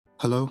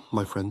Hello,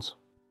 my friends.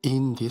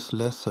 In this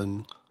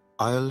lesson,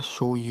 I'll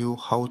show you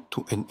how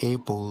to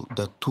enable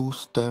the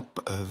two-step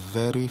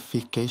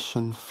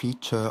verification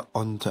feature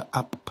on the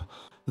app.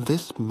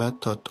 This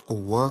method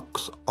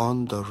works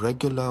on the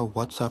regular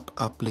WhatsApp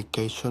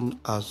application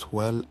as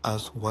well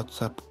as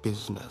WhatsApp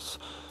Business.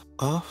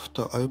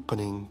 After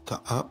opening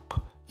the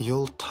app,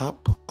 you'll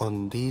tap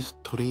on these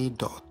three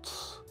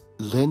dots.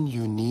 Then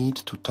you need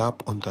to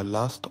tap on the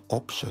last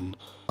option.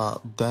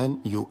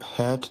 Then you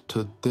head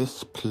to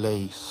this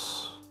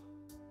place.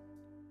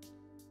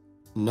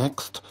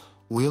 Next,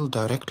 we'll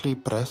directly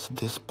press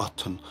this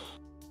button.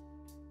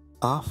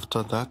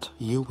 After that,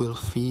 you will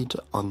feed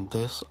on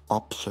this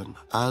option,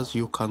 as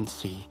you can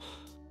see.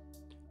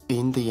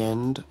 In the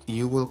end,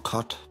 you will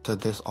cut to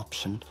this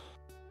option.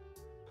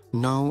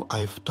 Now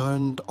I've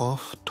turned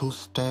off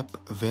two-step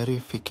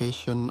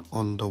verification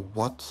on the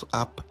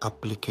WhatsApp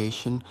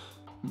application.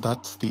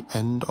 That's the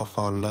end of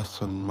our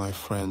lesson, my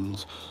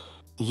friends.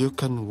 You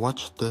can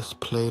watch this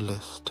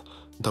playlist,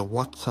 the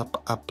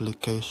WhatsApp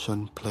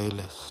application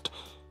playlist.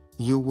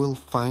 You will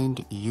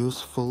find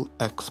useful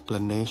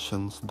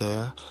explanations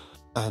there,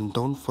 and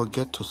don't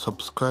forget to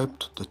subscribe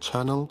to the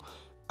channel,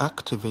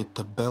 activate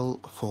the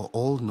bell for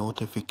all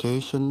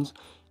notifications,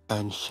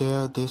 and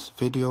share this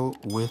video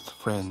with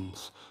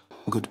friends.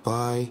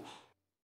 Goodbye.